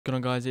Good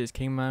on guys, it's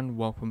Kingman,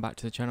 welcome back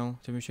to the channel.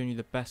 So I'm showing you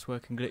the best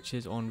working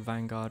glitches on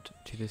Vanguard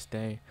to this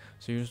day.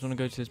 So you just want to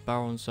go to this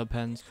barrel on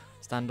subhens,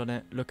 stand on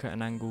it, look at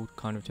an angle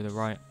kind of to the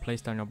right, place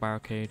down your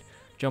barricade,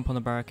 jump on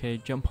the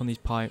barricade, jump on these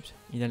pipes.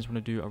 You then just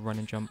want to do a run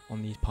and jump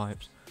on these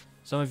pipes.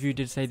 Some of you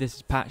did say this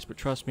is patched, but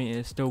trust me, it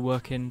is still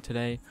working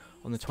today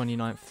on the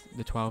 29th,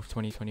 the 12th,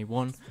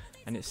 2021,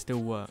 and it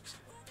still works.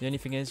 The only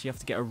thing is you have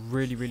to get a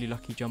really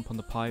lucky jump on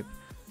the pipe,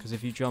 because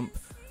if you jump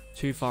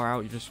too far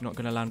out, you're just not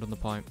going to land on the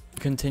pipe.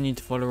 Continue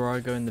to follow where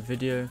I go in the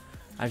video.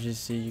 As you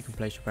see, you can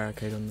place your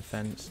barricade on the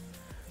fence,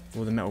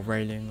 or the metal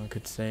railing I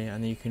could say,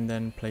 and then you can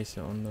then place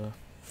it on the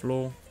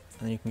floor,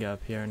 and then you can get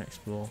up here and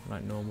explore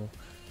like normal.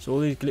 So all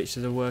these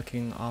glitches are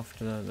working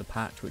after the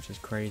patch, which is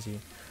crazy.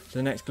 So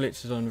the next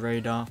glitch is on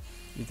radar.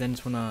 You then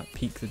just want to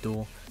peek the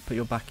door, put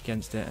your back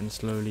against it and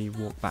slowly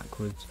walk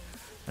backwards.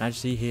 And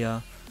as you see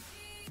here,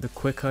 the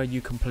quicker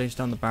you can place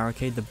down the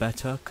barricade, the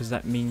better, because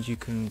that means you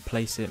can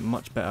place it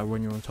much better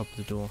when you're on top of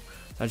the door.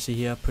 So as you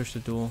see here, push the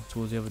door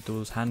towards the other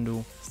door's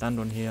handle, stand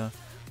on here,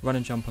 run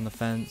and jump on the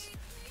fence,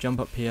 jump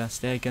up here,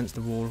 stay against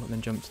the wall and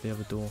then jump to the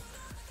other door.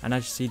 And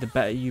as you see, the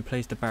better you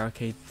place the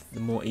barricade, the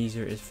more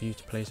easier it is for you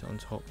to place it on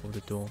top of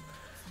the door.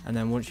 And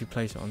then once you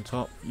place it on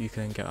top, you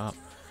can get up.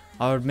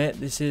 I'll admit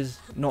this is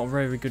not a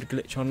very good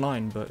glitch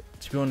online, but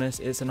to be honest,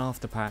 it's an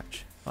after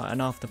patch.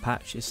 An after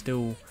patch is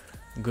still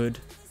good,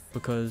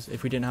 because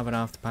if we didn't have an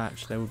after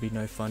patch, there would be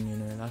no fun, you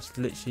know. That's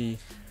literally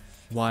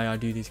why I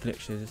do these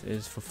glitches,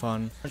 is for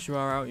fun. Once you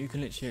are out, you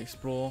can literally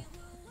explore,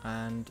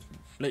 and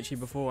literally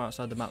before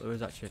outside the map there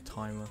was actually a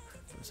timer,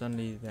 but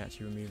suddenly they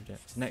actually removed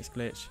it. So next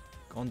glitch,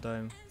 on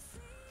dome,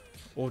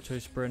 auto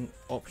sprint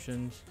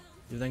options.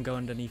 You then go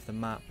underneath the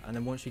map, and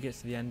then once you get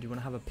to the end, you want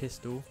to have a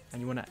pistol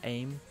and you want to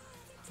aim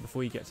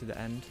before you get to the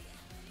end,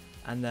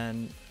 and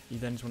then you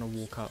then just want to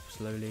walk up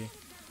slowly,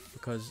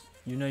 because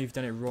you know you've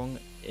done it wrong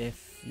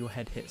if your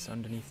head hits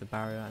underneath the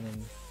barrier, and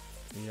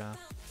then yeah.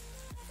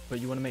 But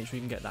you want to make sure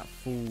you can get that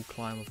full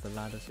climb of the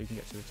ladder so you can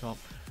get to the top.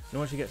 And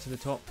once you get to the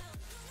top,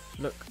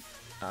 look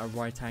at a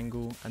right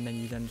angle, and then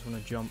you then just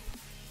want to jump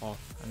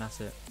off, and that's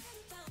it.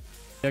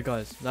 Yeah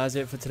guys, that's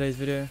it for today's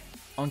video.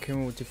 I'm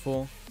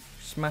King4.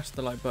 Smash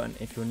the like button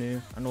if you're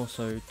new, and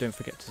also don't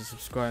forget to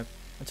subscribe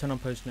and turn on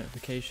post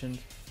notifications.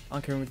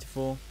 I'm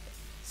King4.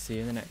 See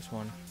you in the next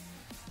one.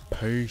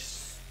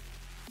 Peace.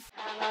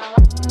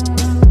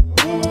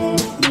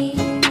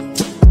 Me.